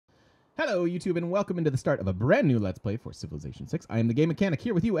Hello, YouTube, and welcome into the start of a brand new Let's Play for Civilization 6. I am the Game Mechanic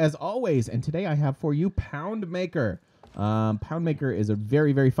here with you as always, and today I have for you Poundmaker. Poundmaker is a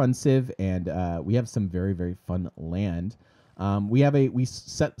very, very fun civ, and we have some very, very fun land. We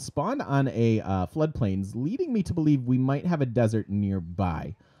spawned on a floodplains, leading me to believe we might have a desert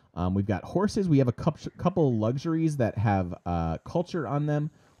nearby. We've got horses. We have a couple luxuries that have culture on them.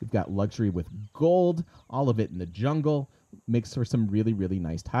 We've got luxury with gold, all of it in the jungle. Makes for some really, really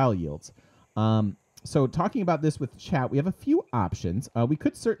nice tile yields. So talking about this with chat, we have a few options. We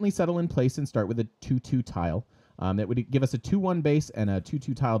could certainly settle in place and start with a 2-2 tile. That would give us a 2-1 base and a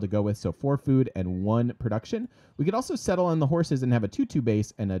 2-2 tile to go with, so 4 food and 1 production. We could also settle on the horses and have a 2-2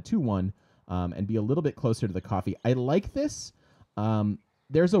 base and a 2-1 and be a little bit closer to the coffee. I like this.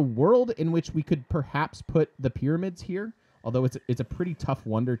 There's a world in which we could perhaps put the pyramids here, although it's a pretty tough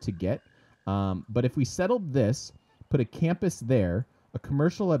wonder to get. But if we settled this, put a campus there, a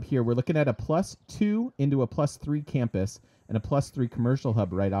commercial hub here, we're looking at a +2 into a +3 campus and a +3 commercial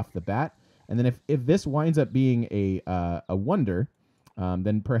hub right off the bat. And then if this winds up being a wonder,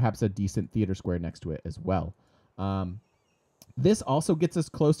 then perhaps a decent theater square next to it as well. This also gets us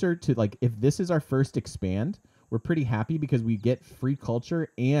closer to, like, if this is our first expand, we're pretty happy because we get free culture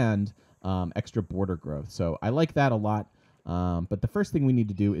and extra border growth. So I like that a lot. But the first thing we need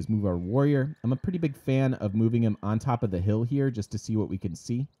to do is move our warrior. I'm a pretty big fan of moving him on top of the hill here just to see what we can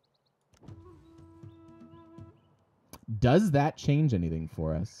see. Does that change anything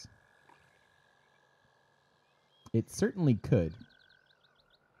for us? It certainly could.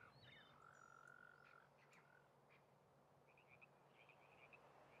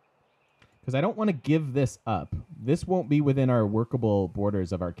 Because I don't want to give this up. This won't be within our workable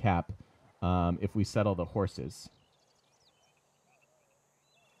borders of our cap if we settle the horses.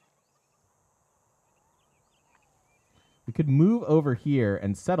 We could move over here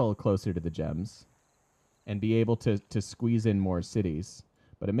and settle closer to the gems and be able to squeeze in more cities.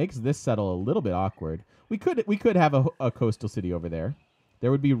 But it makes this settle a little bit awkward. We could have a coastal city over there.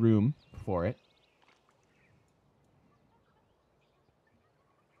 There would be room for it.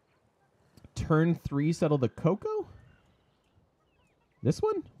 Turn 3, settle the cocoa? This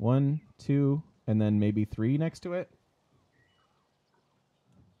one? 1, 2, and then maybe 3 next to it?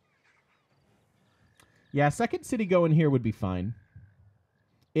 Yeah, second city going here would be fine.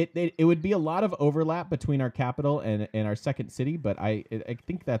 It would be a lot of overlap between our capital and our second city, but I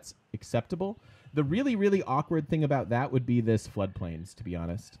think that's acceptable. The really, really awkward thing about that would be this floodplains, to be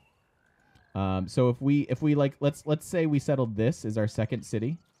honest. So if we like let's say we settled this as our second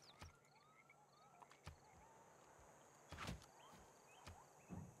city.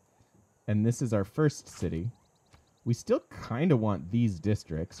 And this is our first city. We still kind of want these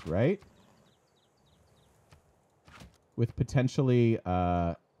districts, right? With potentially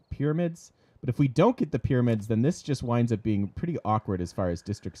pyramids. But if we don't get the pyramids, then this just winds up being pretty awkward as far as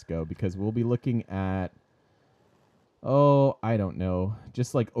districts go, because we'll be looking at, oh, I don't know,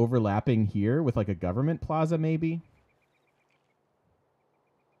 just like overlapping here with like a government plaza maybe.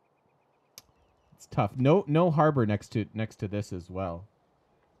 It's tough. No harbor next to this as well.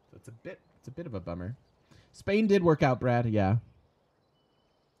 So it's a bit of a bummer. Spain did work out, Brad. Yeah.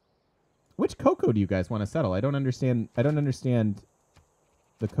 Which cocoa do you guys want to settle? I don't understand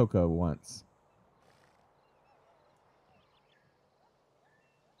the cocoa once.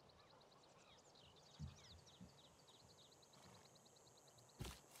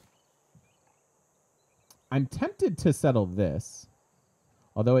 I'm tempted to settle this,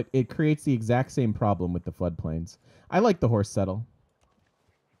 although it creates the exact same problem with the floodplains. I like the horse settle.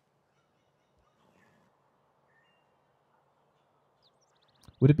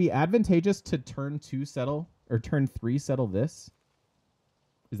 Would it be advantageous to turn 2 settle or turn 3 settle this?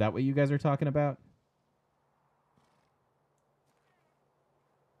 Is that what you guys are talking about?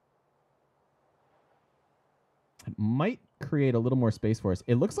 It might create a little more space for us.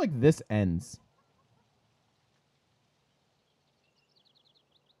 It looks like this ends.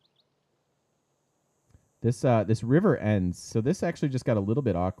 This river ends, so this actually just got a little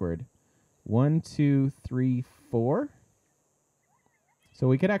bit awkward. 1, 2, 3, 4. So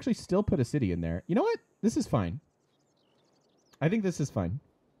we could actually still put a city in there. You know what? This is fine. I think this is fine.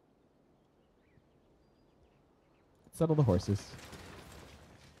 Settle the horses.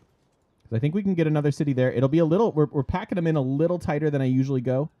 I think we can get another city there. It'll be a little... We're packing them in a little tighter than I usually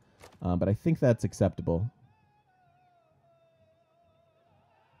go. But I think that's acceptable.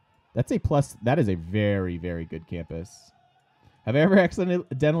 That's a plus. That is a very, very good campus. Have I ever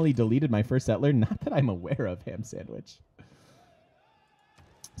accidentally deleted my first settler? Not that I'm aware of, Ham Sandwich.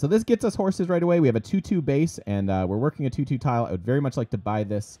 So this gets us horses right away. We have a 2-2 base, and we're working a 2-2 tile. I would very much like to buy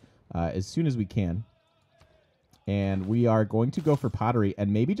this, as soon as we can. And we are going to go for pottery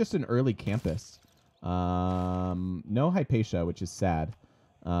and maybe just an early campus. No Hypatia, which is sad.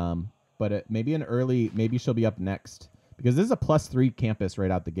 But maybe an early, maybe she'll be up next. Because this is a +3 campus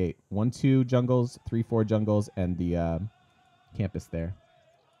right out the gate. 1, 2 jungles, 3, 4 jungles, and the campus there.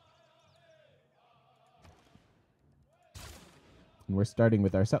 And we're starting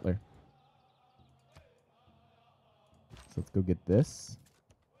with our settler. So let's go get this.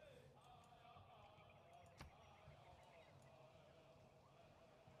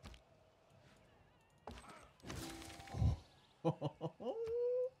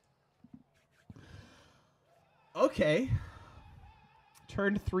 Okay.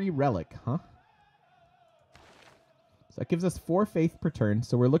 Turn 3 relic, huh? So that gives us 4 faith per turn.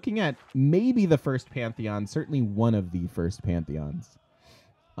 So we're looking at maybe the first Pantheon, certainly one of the first Pantheons.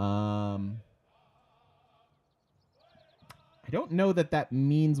 I don't know that that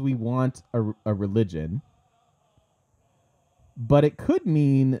means we want a religion. But it could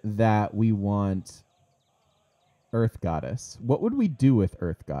mean that we want Earth Goddess. What would we do with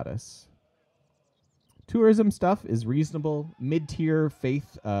Earth Goddess? Tourism stuff is reasonable. Mid-tier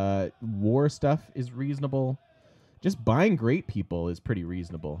faith war stuff is reasonable. Just buying great people is pretty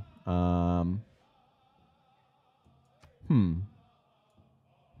reasonable. There's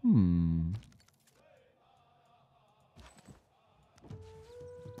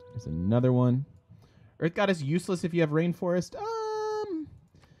another one. Earth Goddess useless if you have Rainforest.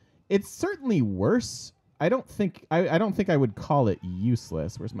 It's certainly worse. I don't think I would call it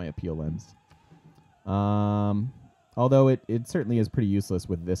useless. Where's my appeal lens? Although it certainly is pretty useless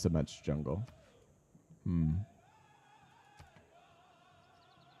with this much jungle.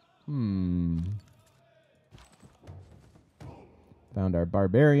 Found our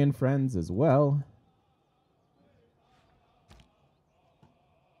barbarian friends as well.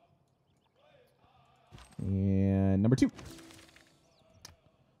 And number 2.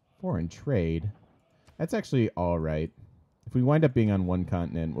 Foreign trade. That's actually all right. If we wind up being on one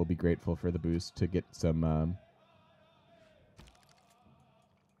continent, we'll be grateful for the boost to get some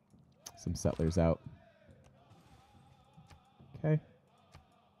settlers out. Okay.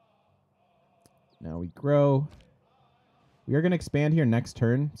 Now we grow. We are going to expand here next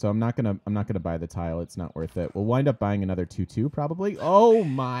turn, so I'm not gonna buy the tile. It's not worth it. We'll wind up buying another 2/2 probably. Oh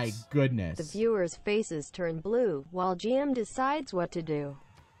my goodness! The viewers' faces turn blue while GM decides what to do.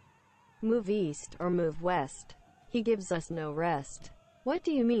 Move east or move west. He gives us no rest. What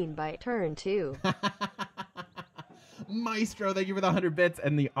do you mean by turn 2? Maestro, thank you for the 100 bits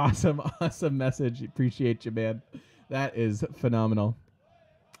and the awesome message. Appreciate you, man. That is phenomenal.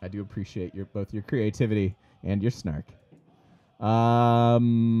 I do appreciate both your creativity and your snark.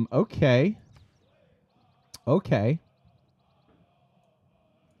 Okay.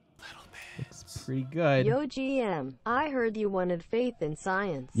 Looks pretty good. Yo, GM, I heard you wanted faith in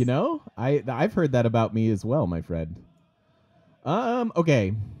science. You know, I've heard that about me as well, my friend.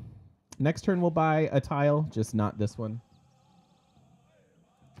 Okay. Next turn we'll buy a tile, just not this one.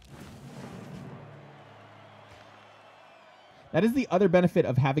 That is the other benefit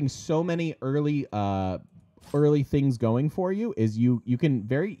of having so many early things going for you, is you can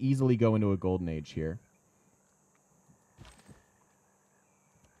very easily go into a golden age here.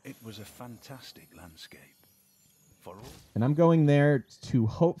 It was a fantastic landscape. For all. And I'm going there to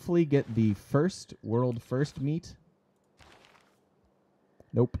hopefully get the world first meat.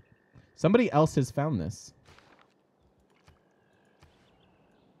 Nope. Somebody else has found this.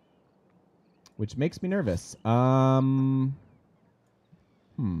 Which makes me nervous.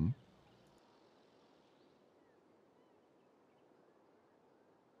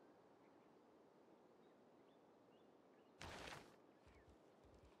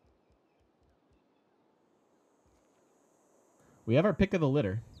 We have our pick of the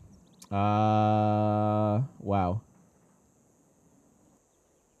litter. Wow.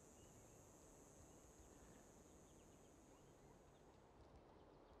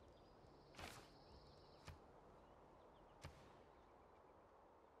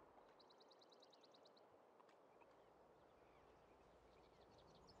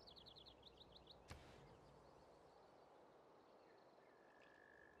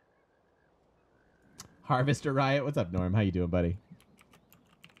 Harvester Riot. What's up, Norm? How you doing, buddy?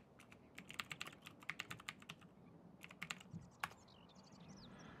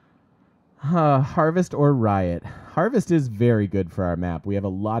 Harvest or Riot? Harvest is very good for our map. We have a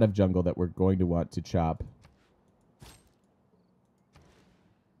lot of jungle that we're going to want to chop.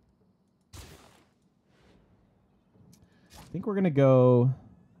 I think we're going to go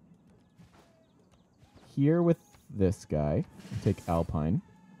here with this guy. Take Alpine.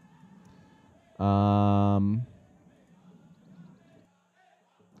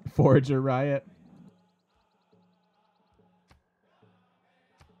 Forager Riot.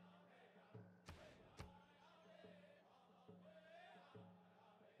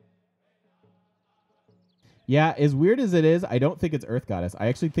 Yeah, as weird as it is, I don't think it's Earth Goddess. I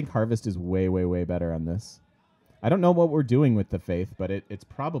actually think Harvest is way, way, way better on this. I don't know what we're doing with the Faith, but it's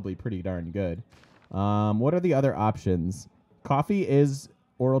probably pretty darn good. What are the other options? Coffee is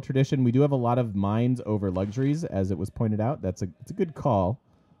oral tradition. We do have a lot of mines over luxuries, as it was pointed out. It's a good call.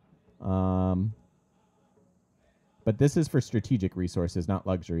 But this is for strategic resources, not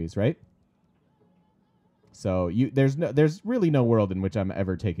luxuries, right? So there's really no world in which I'm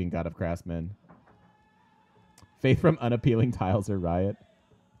ever taking God of Craftsmen. Faith from unappealing tiles or Riot.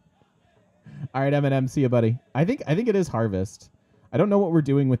 All right, Eminem, see you, buddy. I think it is Harvest. I don't know what we're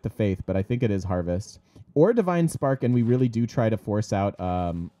doing with the Faith, but I think it is Harvest or Divine Spark, and we really do try to force out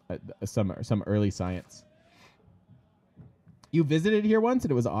some early science. You visited here once,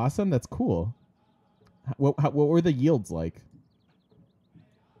 and it was awesome. That's cool. What were the yields like?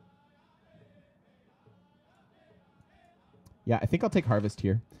 Yeah, I think I'll take Harvest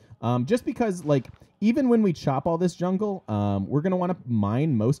here. Just because, like, even when we chop all this jungle, we're going to want to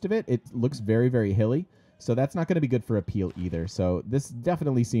mine most of it. It looks very, very hilly, so that's not going to be good for appeal either. So this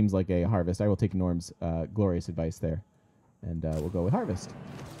definitely seems like a Harvest. I will take Norm's glorious advice there, and we'll go with Harvest.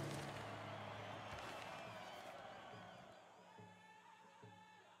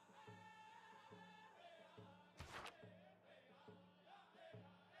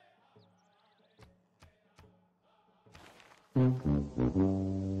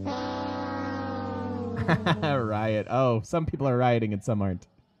 Riot. Oh, some people are rioting and some aren't.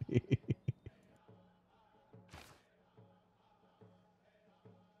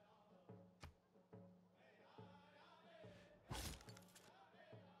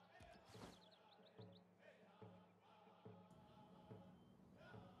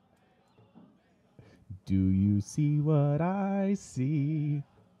 Do you see what I see?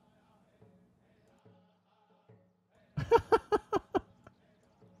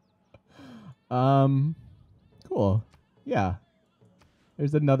 Cool. Yeah.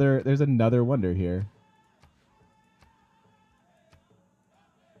 There's another wonder here.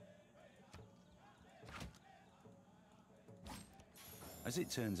 As it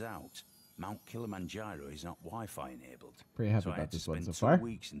turns out, Mount Kilimanjaro is not Wi-Fi enabled. Pretty happy so about this one so 2 far.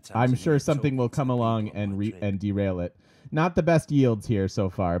 weeks in I'm Tanzania sure something will talking to come the along people on my trip. and derail it. Not the best yields here so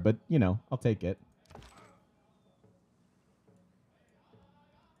far, but you know, I'll take it.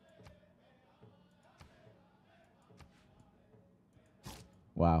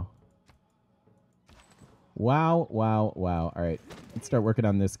 Wow. Wow, wow, wow. All right, let's start working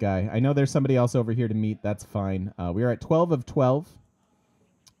on this guy. I know there's somebody else over here to meet. That's fine. We are at 12 of 12.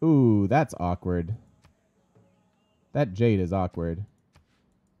 Ooh, that's awkward. That jade is awkward.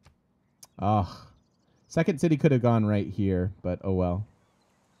 Ugh. Second city could have gone right here, but oh well.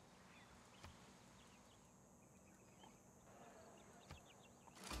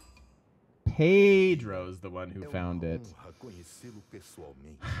 Pedro's the one who found it.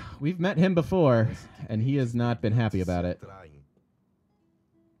 We've met him before, and he has not been happy about it.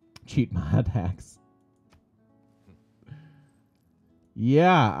 Cheat mod hacks.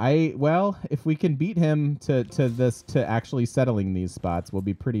 Yeah, well, if we can beat him to actually settling these spots, we'll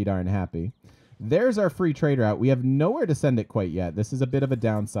be pretty darn happy. There's our free trader out. We have nowhere to send it quite yet. This is a bit of a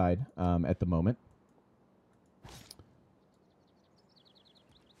downside at the moment.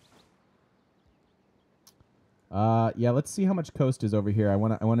 Yeah, let's see how much coast is over here. I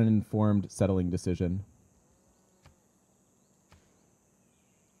want an informed settling decision.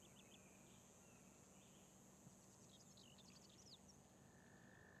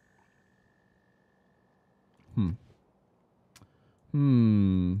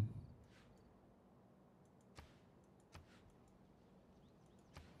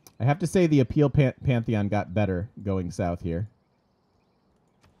 I have to say the appeal pantheon got better going south here.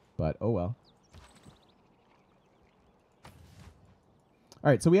 But, oh well. All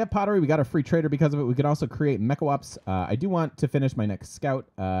right, so we have pottery. We got a free trader because of it. We can also create mecha-wops. I do want to finish my next scout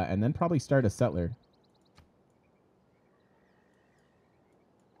and then probably start a settler.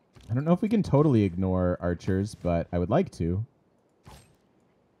 I don't know if we can totally ignore archers, but I would like to.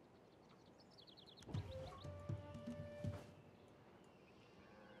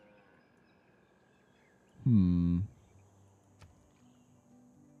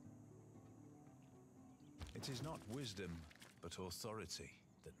 It is not wisdom, but authority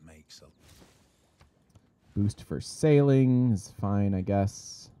that makes up. Boost for sailing is fine, I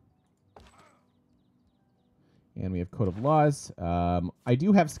guess. And we have Code of Laws. I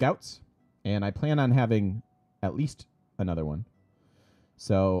do have scouts. And I plan on having at least another one.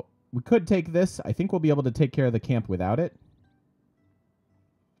 So we could take this. I think we'll be able to take care of the camp without it.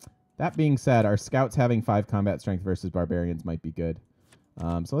 That being said, our scouts having 5 combat strength versus barbarians might be good.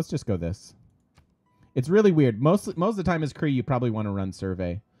 So let's just go this. It's really weird. Most of the time as Kree, you probably want to run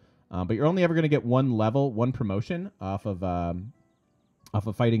survey. But you're only ever going to get 1 level, 1 promotion off of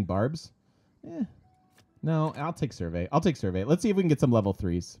fighting barbs. No, I'll take survey. Let's see if we can get some level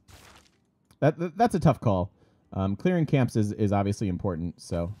 3s. That's a tough call. Clearing camps is obviously important,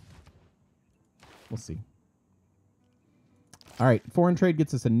 so we'll see. All right, foreign trade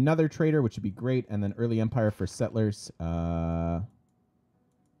gets us another trader, which would be great, and then early empire for settlers. And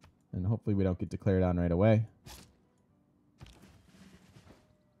hopefully we don't get declared on right away.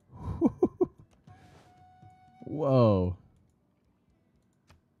 Whoa.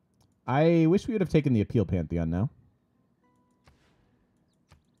 I wish we would have taken the appeal pantheon now.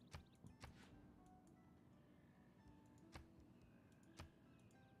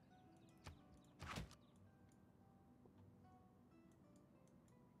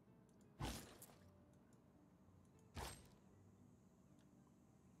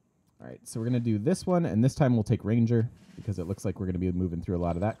 All right, so we're going to do this one, and this time we'll take Ranger, because it looks like we're going to be moving through a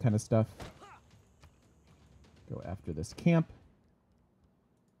lot of that kind of stuff. Go after this camp.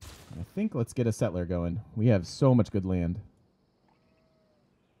 And I think let's get a settler going. We have so much good land.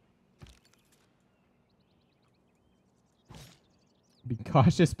 Be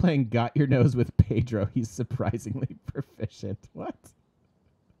cautious playing Got Your Nose with Pedro. He's surprisingly proficient. What?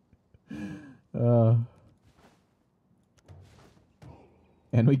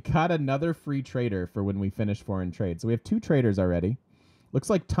 And we got another free trader for when we finish foreign trade. So we have 2 traders already. Looks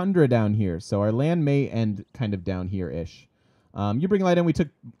like tundra down here. So our land may end kind of down here-ish. You bring light in. We took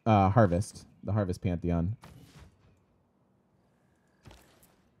Harvest, the Harvest Pantheon.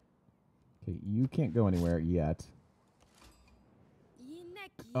 Okay, you can't go anywhere yet.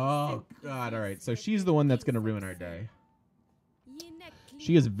 Oh, God. All right. So she's the one that's going to ruin our day.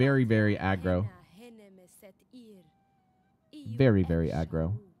 She is very, very aggro. Very, very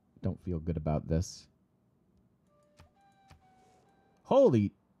aggro. Don't feel good about this.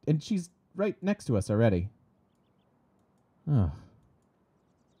 Holy... And she's right next to us already. Oh.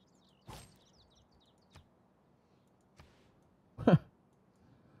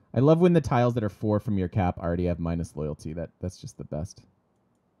 I love when the tiles that are 4 from your cap already have minus loyalty. That's just the best.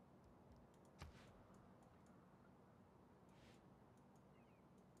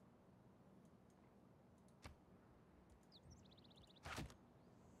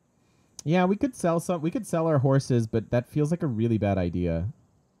 Yeah, we could sell some. We could sell our horses, but that feels like a really bad idea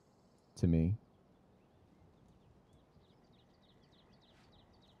to me.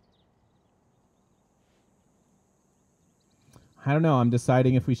 I don't know. I'm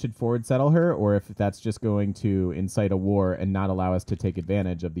deciding if we should forward settle her or if that's just going to incite a war and not allow us to take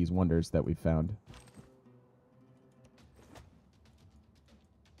advantage of these wonders that we've found.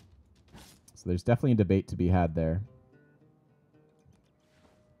 So there's definitely a debate to be had there.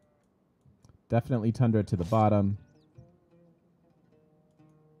 Definitely tundra to the bottom.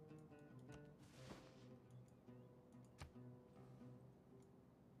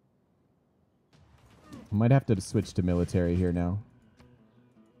 Might have to switch to military here now.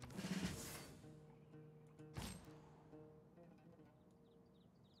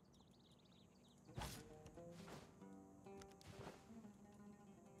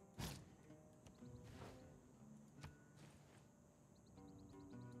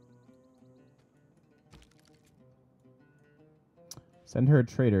 Send her a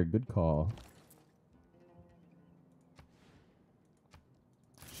trader. Good call.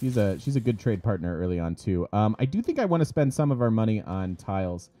 She's a good trade partner early on, too. I do think I want to spend some of our money on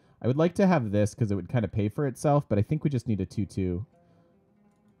tiles. I would like to have this because it would kind of pay for itself, but I think we just need a 2-2.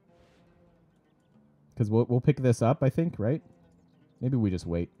 Because we'll pick this up, I think, right? Maybe we just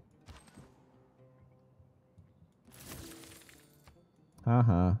wait.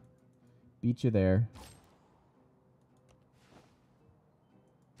 Haha. Beat you there.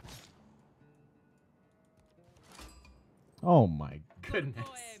 Oh my goodness.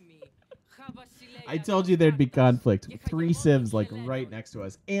 I told you there'd be conflict. 3 civs like right next to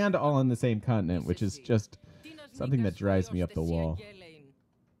us and all on the same continent, which is just something that drives me up the wall.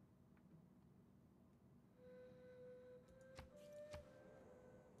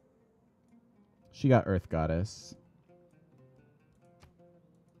 She got Earth Goddess.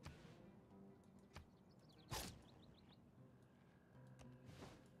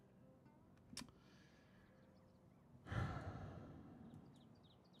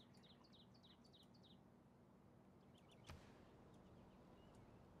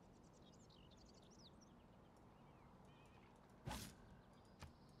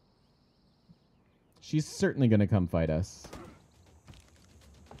 She's certainly going to come fight us.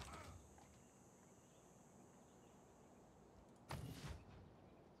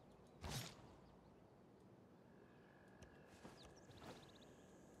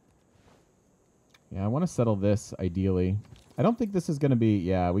 Yeah, I want to settle this, ideally. I don't think this is going to be...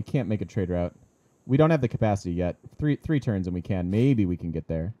 Yeah, we can't make a trade route. We don't have the capacity yet. Three turns and we can. Maybe we can get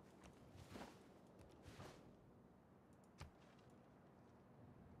there.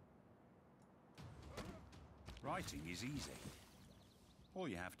 Writing is easy. All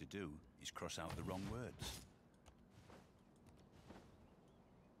you have to do is cross out the wrong words.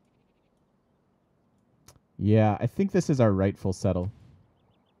 Yeah, I think this is our rightful settle.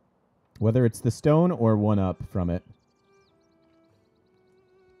 Whether it's the stone or one up from it.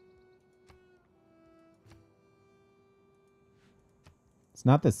 It's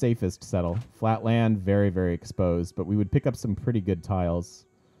not the safest settle. Flat land, very, very exposed. But we would pick up some pretty good tiles.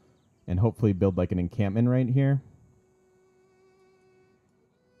 And hopefully build like an encampment right here.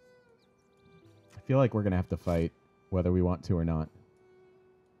 I feel like we're going to have to fight, whether we want to or not.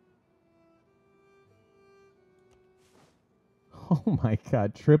 Oh my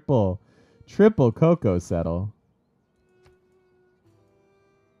god, triple cocoa settle.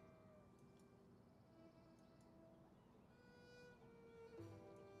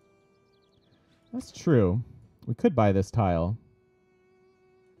 That's true. We could buy this tile.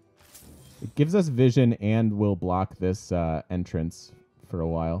 It gives us vision and will block this entrance for a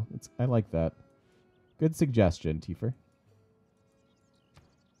while. I like that. Good suggestion, Tifer.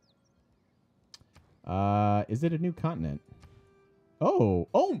 Is it a new continent? Oh,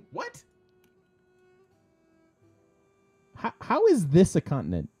 what? How is this a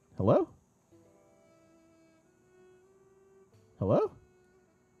continent? Hello? Hello?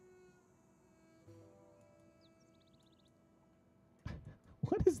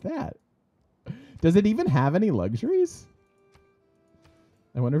 What is that? Does it even have any luxuries?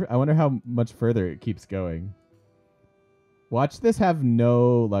 I wonder how much further it keeps going. Watch this have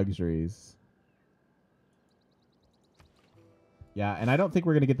no luxuries. Yeah, and I don't think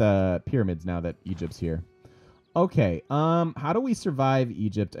we're going to get the pyramids now that Egypt's here. Okay, how do we survive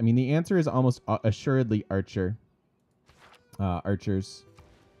Egypt? I mean, the answer is almost assuredly archers.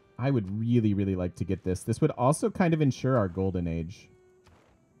 I would really, really like to get this. This would also kind of ensure our golden age.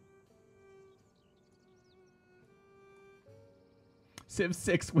 Civ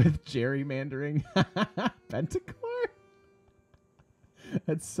 6 with gerrymandering. Pentacore?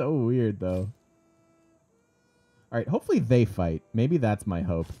 That's so weird, though. All right, hopefully they fight. Maybe that's my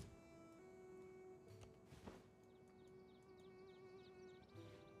hope.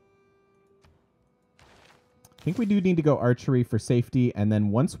 I think we do need to go archery for safety, and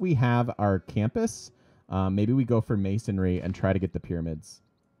then once we have our campus, maybe we go for masonry and try to get the pyramids.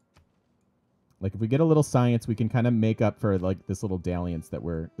 Like, if we get a little science, we can kind of make up for, like, this little dalliance that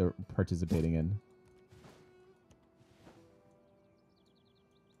we're participating in.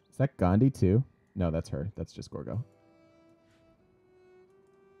 Is that Gandhi, too? No, that's her. That's just Gorgo.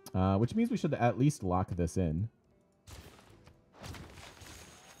 Which means we should at least lock this in.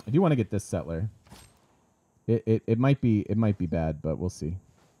 I do want to get this settler. It might be bad, but we'll see.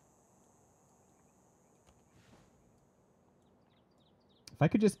 If I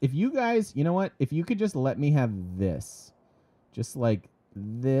could just, if you guys, you know what? If you could just let me have this, just like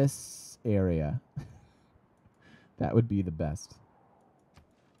this area, that would be the best.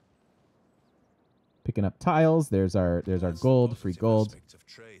 Picking up tiles. There's our gold, free gold.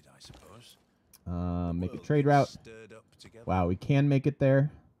 Make a trade route. Wow, we can make it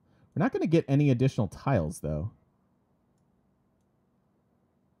there. We're not going to get any additional tiles, though.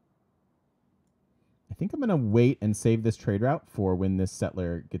 I think I'm going to wait and save this trade route for when this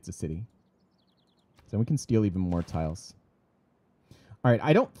settler gets a city. So we can steal even more tiles. All right,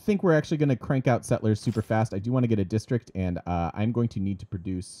 I don't think we're actually going to crank out settlers super fast. I do want to get a district, and I'm going to need to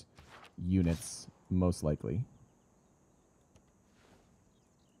produce units, most likely.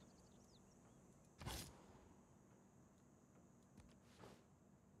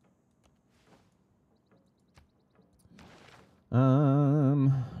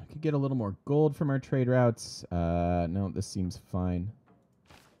 Could get a little more gold from our trade routes. No, this seems fine.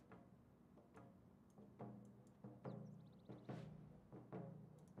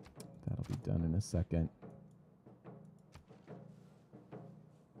 That'll be done in a second.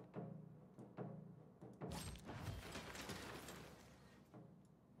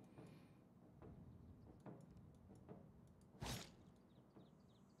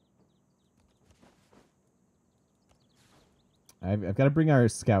 I've got to bring our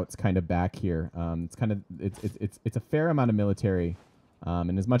scouts kind of back here. It's kind of it's a fair amount of military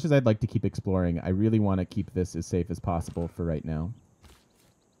And as much as I'd like to keep exploring, I really want to keep this as safe as possible for right now.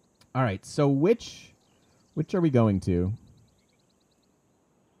 All right, so which are we going to?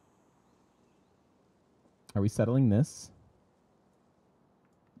 Are we settling this?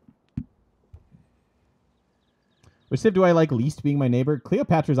 Which civ do I like least being my neighbor?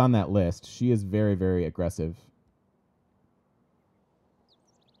 Cleopatra's on that list. She is very, very aggressive.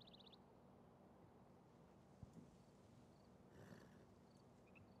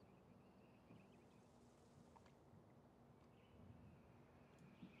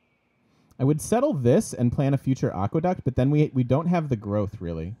 I would settle this and plan a future aqueduct, but then we don't have the growth,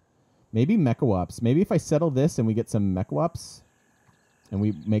 really. Maybe Mechawops. Maybe if I settle this and we get some Mechawops and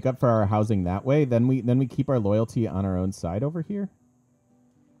we make up for our housing that way, then we keep our loyalty on our own side over here.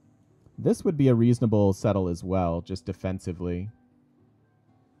 This would be a reasonable settle as well, just defensively.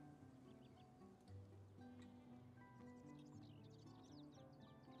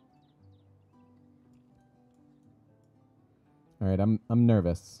 All right, I'm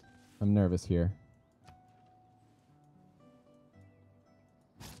nervous. I'm nervous here.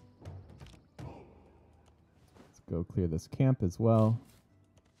 Let's go clear this camp as well.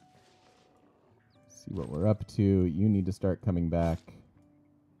 See what we're up to. You need to start coming back.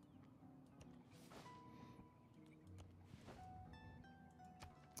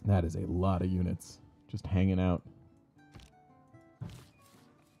 That is a lot of units just hanging out.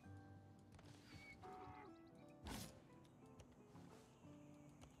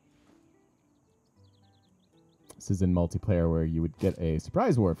 This is in multiplayer where you would get a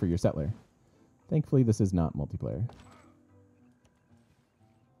surprise war for your settler. Thankfully, this is not multiplayer.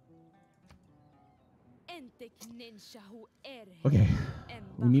 Okay,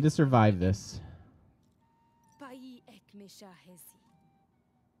 we need to survive this.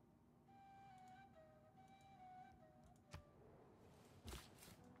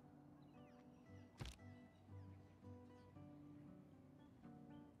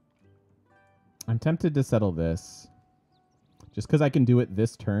 I'm tempted to settle this just because I can do it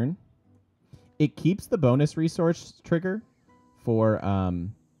this turn. It keeps the bonus resource trigger for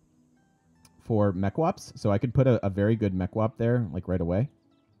Mechawops, so I could put a very good Mechwop there, like right away.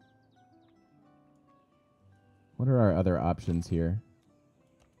 What are our other options here?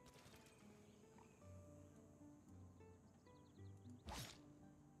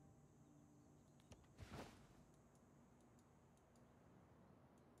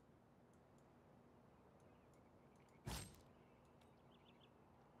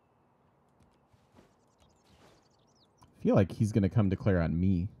 I feel like he's going to come declare on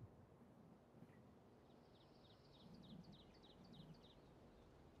me.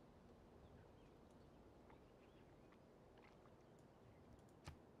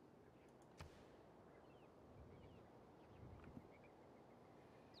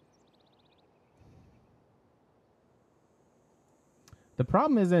 The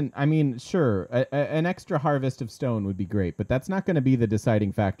problem isn't, I mean, sure, an extra harvest of stone would be great, but that's not going to be the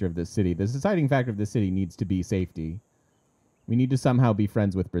deciding factor of this city. The deciding factor of this city needs to be safety. We need to somehow be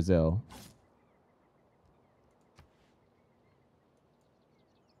friends with Brazil.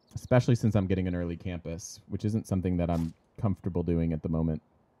 Especially since I'm getting an early campus, which isn't something that I'm comfortable doing at the moment.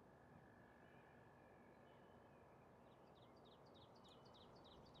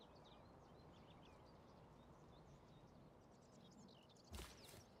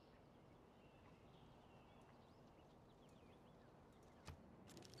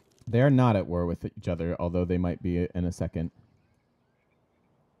 They are not at war with each other, although they might be in a second.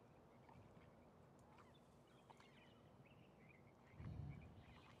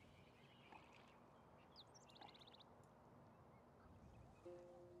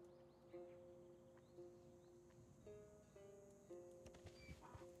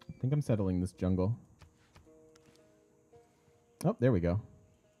 I think I'm settling this jungle. Oh, there we go.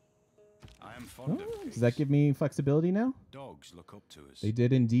 I am fond of pigs. Does that give me flexibility now? Dogs look up to us. They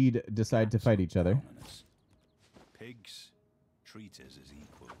did indeed decide to fight each other. Pigs treat us as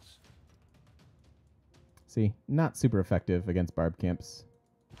equals. See, not super effective against barb camps.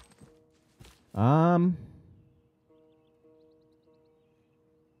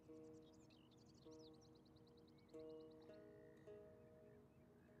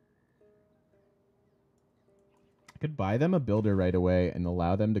 Could buy them a builder right away and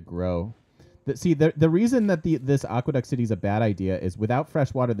allow them to grow. The reason that this aqueduct city is a bad idea is without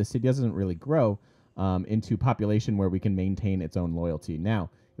fresh water, the city doesn't really grow into population where we can maintain its own loyalty.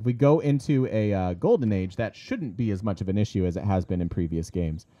 Now, if we go into a golden age, that shouldn't be as much of an issue as it has been in previous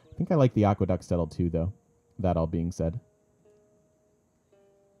games. I think I like the aqueduct settled too, though. That all being said.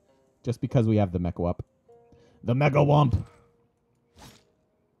 Just because we have the Mechawump. The Megawump!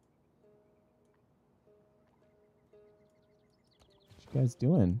 What you guys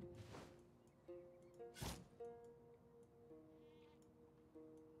doing?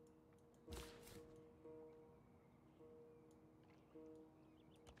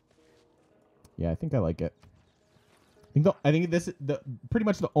 Yeah, I think I like it. I think this pretty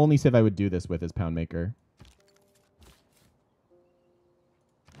much the only civ I would do this with is Poundmaker.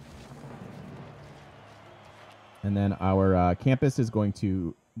 And then our campus is going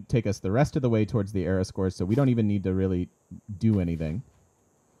to take us the rest of the way towards the era scores, so we don't even need to really do anything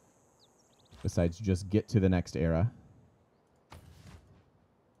besides just get to the next era.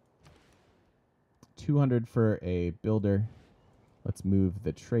 200 for a builder. Let's move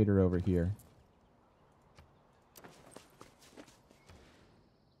the trader over here.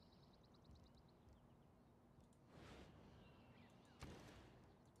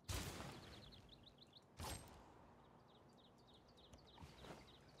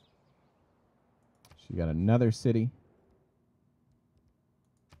 She got another city.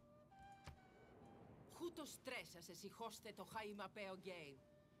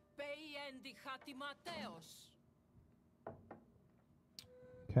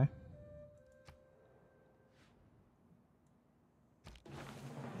 Okay.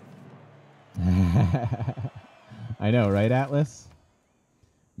 I know, right, Atlas?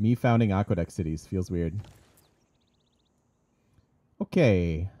 Me founding aqueduct cities feels weird.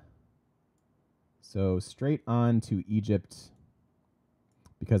 Okay. So straight on to Egypt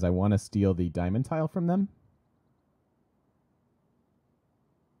because I want to steal the diamond tile from them.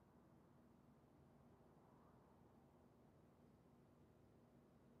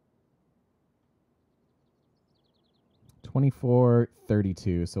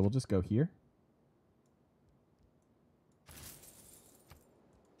 $24.32. So we'll just go here.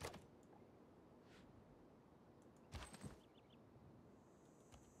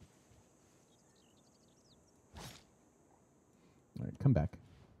 All right, come back.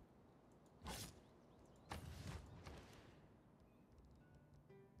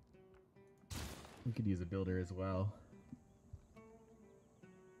 We could use a builder as well.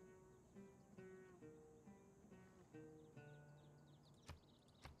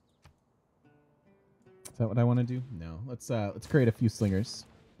 Is that what I want to do? No. Let's create a few slingers.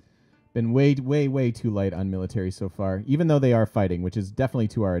 Been way too light on military so far, even though they are fighting, which is definitely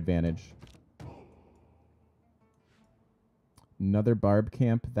to our advantage. Another barb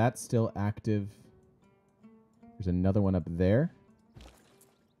camp. That's still active. There's another one up there.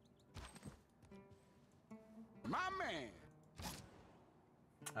 My man.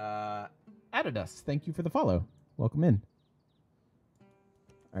 Adidas, thank you for the follow. Welcome in.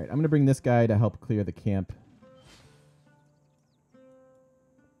 All right, I'm going to bring this guy to help clear the camp.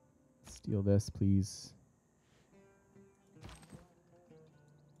 Steal this, please.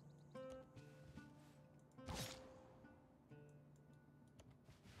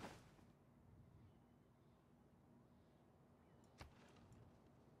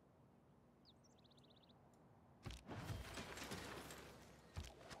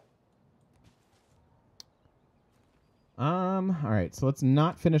 All right, so let's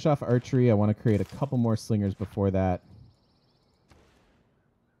not finish off archery. I want to create a couple more slingers before that.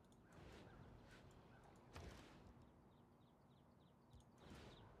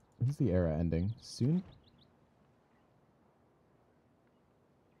 When's the era ending? Soon?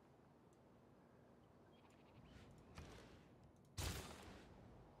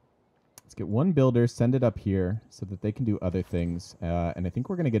 Let's get one builder, send it up here so that they can do other things. And I think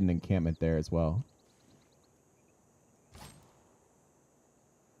we're going to get an encampment there as well.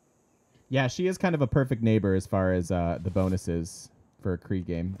 Yeah, she is kind of a perfect neighbor as far as the bonuses for a Creed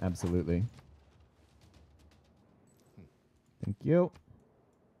game. Absolutely. Thank you.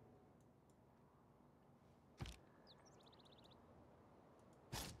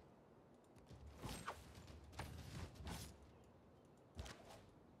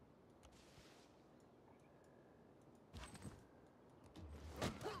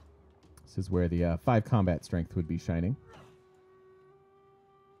 This is where the 5 combat strength would be shining.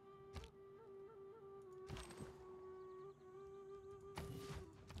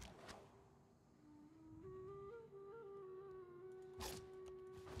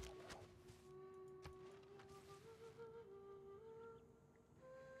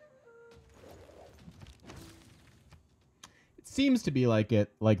 Seems to be like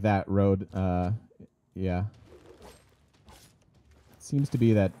that road. Yeah. Seems to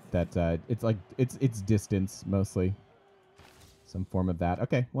be that it's like it's distance mostly. Some form of that.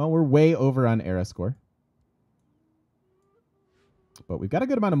 Okay, well we're way over on era score. But we've got a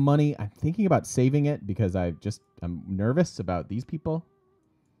good amount of money. I'm thinking about saving it because I'm nervous about these people.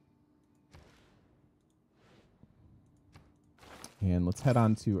 And let's head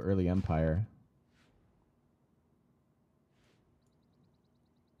on to Early Empire.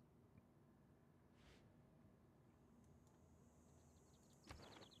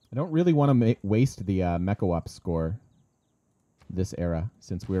 I don't really want to waste the Mechawap score this era,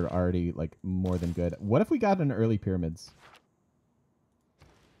 since we're already like more than good. What if we got an early pyramids?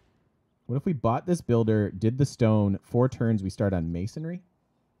 What if we bought this builder, did the stone, 4 turns we start on masonry?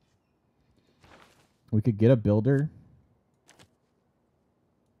 We could get a builder,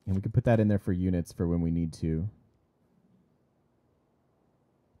 and we could put that in there for units for when we need to.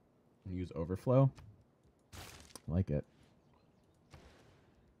 And use overflow. I like it.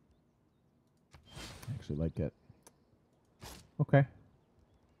 I actually like it. Okay.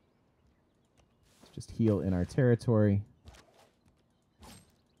 Let's just heal in our territory.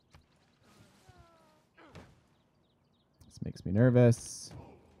 This makes me nervous.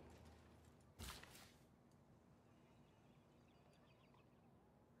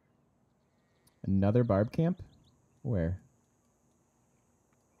 Another barb camp? Where?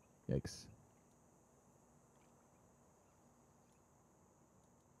 Yikes.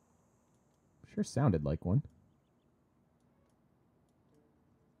 Sure sounded like one.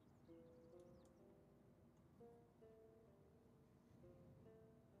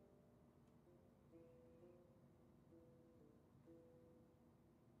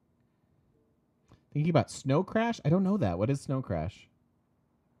 Thinking about Snow Crash? I don't know that. What is Snow Crash?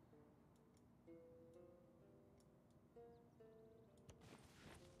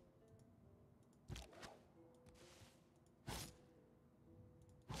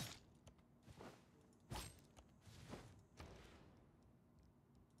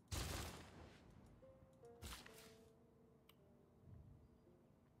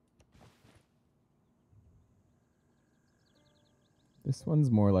 This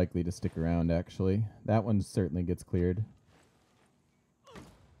one's more likely to stick around, actually. That one certainly gets cleared.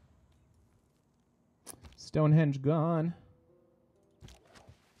 Stonehenge gone.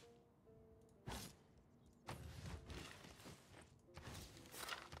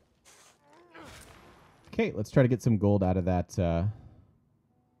 Okay, let's try to get some gold out of that.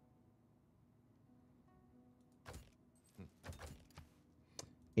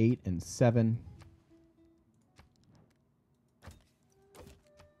 8 and 7.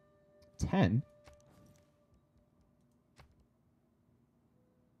 10.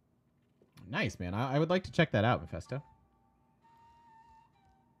 Nice, man. I would like to check that out, Mephisto.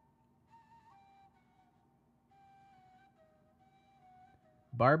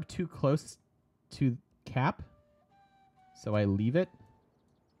 Barb too close to cap, so I leave it.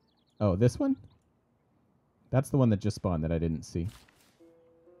 Oh, this one? That's the one that just spawned that I didn't see.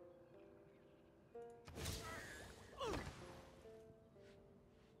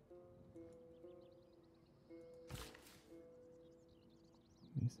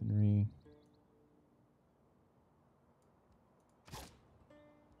 Masonry.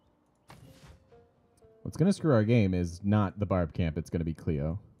 What's going to screw our game is not the barb camp. It's going to be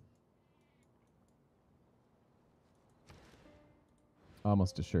Cleo.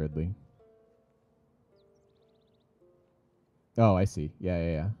 Almost assuredly. Oh, I see.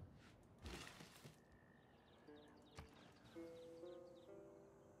 Yeah.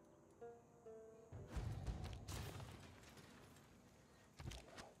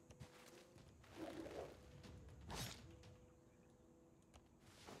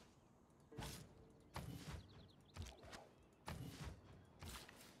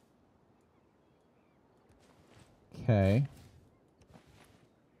 Okay.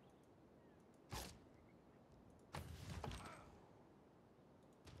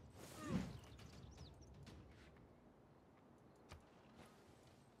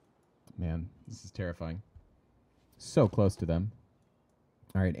 Man, this is terrifying. So close to them.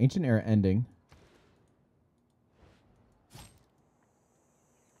 All right, Ancient Era ending.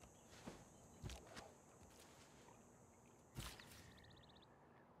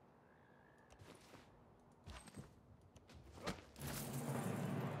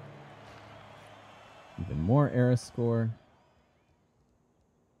 Even more era score.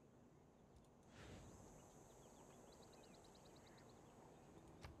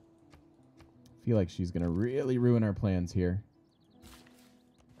 Feel like she's going to really ruin our plans here.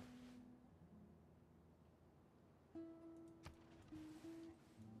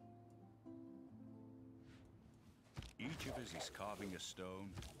 Each of us is carving a stone,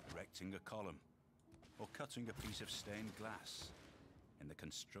 erecting a column, or cutting a piece of stained glass in the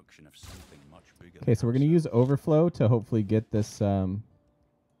construction of something much bigger. Okay, so we're going to use overflow to hopefully get this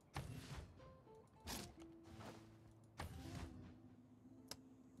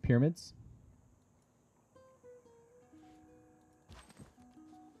pyramids.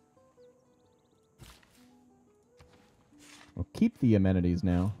 We'll keep the amenities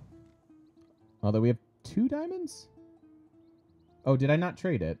now. Although we have 2 diamonds? Oh, did I not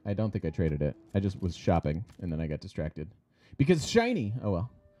trade it? I don't think I traded it. I just was shopping, and then I got distracted. Because shiny! Oh, well.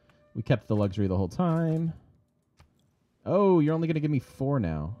 We kept the luxury the whole time. Oh, you're only going to give me 4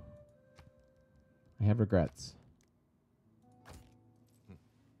 now. I have regrets.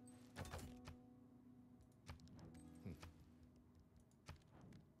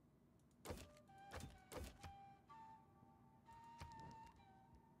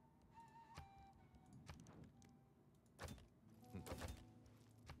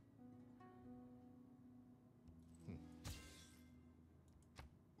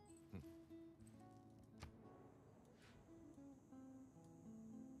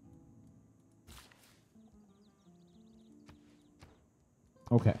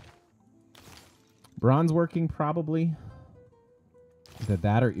 Okay. Bronze working, probably. Either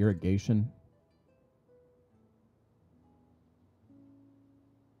that or irrigation.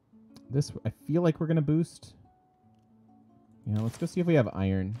 This, I feel like we're going to boost. Yeah, let's go see if we have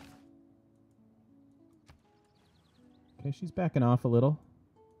iron. Okay, she's backing off a little.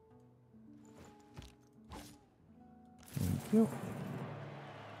 Thank you.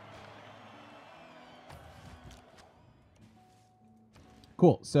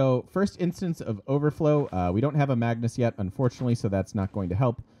 Cool. So first instance of overflow. We don't have a Magnus yet, unfortunately, so that's not going to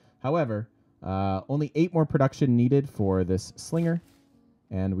help. However, only 8 more production needed for this slinger,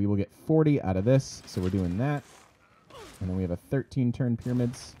 and we will get 40 out of this. So we're doing that. And then we have a 13 turn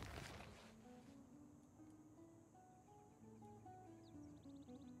pyramids.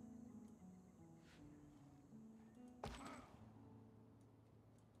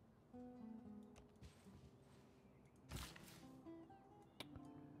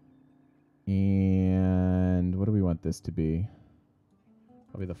 And what do we want this to be?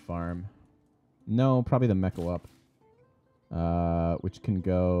 Probably the farm. No, probably the Mecha up. Which can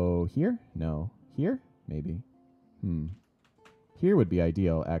go here? No. Here? Maybe. Here would be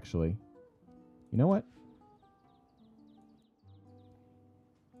ideal, actually. You know what?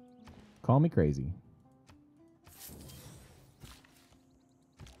 Call me crazy.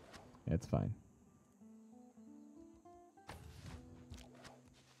 It's fine.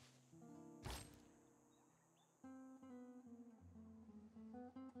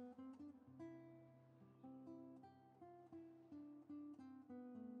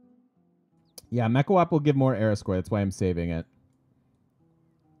 Yeah, Mechawap will give more era score. That's why I'm saving it.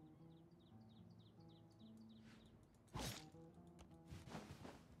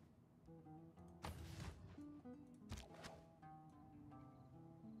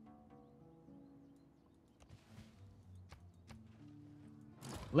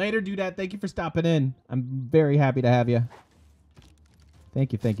 Later, Dudette. Thank you for stopping in. I'm very happy to have you.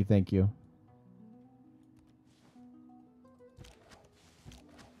 Thank you, thank you, thank you.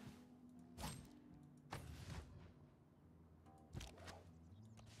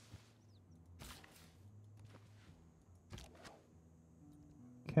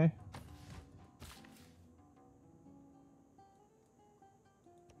 Okay.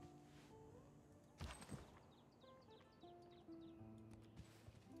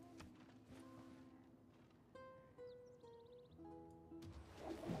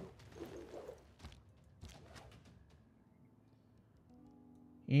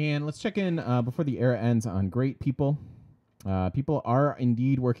 And let's check in before the era ends on great people. People are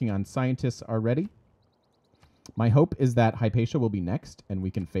indeed working on scientists already. My hope is that Hypatia will be next, and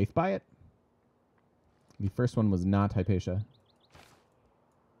we can faith by it. The first one was not Hypatia.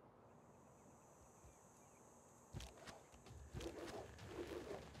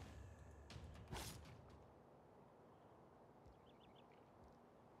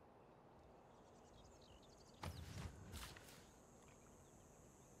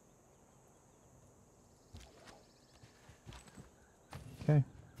 Okay.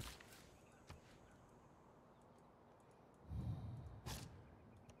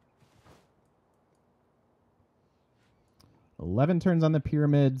 $11 turns on the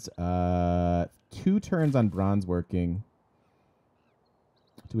pyramids, 2 turns on bronze working.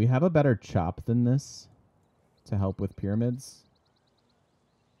 Do we have a better chop than this to help with pyramids?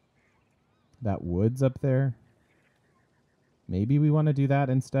 That wood's up there. Maybe we want to do that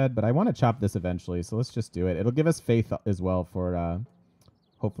instead, but I want to chop this eventually, so let's just do it. It'll give us faith as well for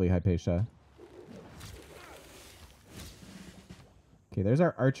hopefully Hypatia. Okay, there's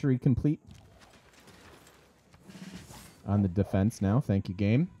our archery complete. On the defense now. Thank you,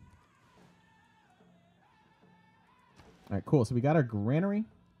 game. All right, cool. So we got our granary.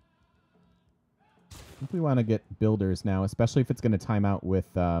 I think we want to get builders now, especially if it's going to time out with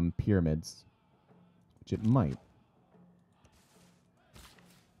pyramids, which it might.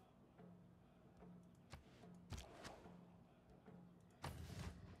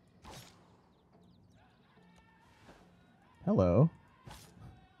 Hello.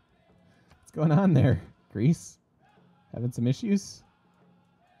 What's going on there, Grease? Having some issues?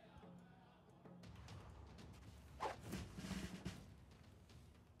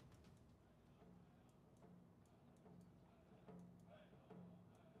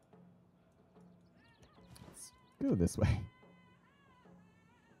 Let's go this way.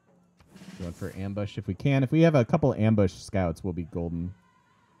 Going for ambush if we can. If we have a couple ambush scouts, we'll be golden.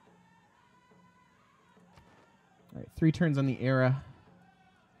 All right, 3 turns on the era.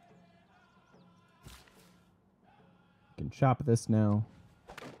 Can chop this now.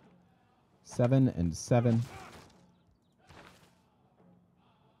 7 and 7.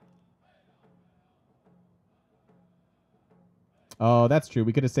 Oh, that's true.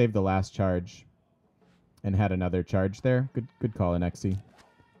 We could have saved the last charge and had another charge there. Good call, Anexi.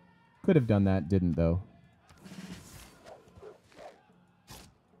 Could have done that, didn't though.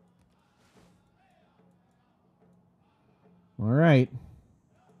 All right.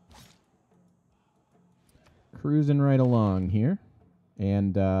 Cruising right along here.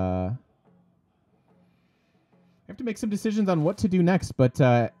 And I have to make some decisions on what to do next,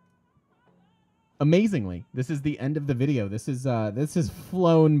 but amazingly, this is the end of the video. This is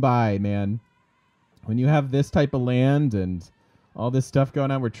flown by, man. When you have this type of land and all this stuff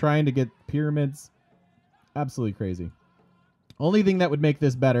going on, we're trying to get pyramids. Absolutely crazy. Only thing that would make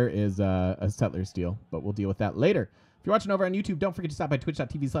this better is a settler steal, but we'll deal with that later. If you're watching over on YouTube, don't forget to stop by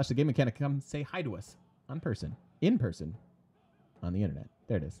twitch.tv/thegamemechanic. Come say hi to us in person, on the internet.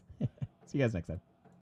 There it is. See you guys next time.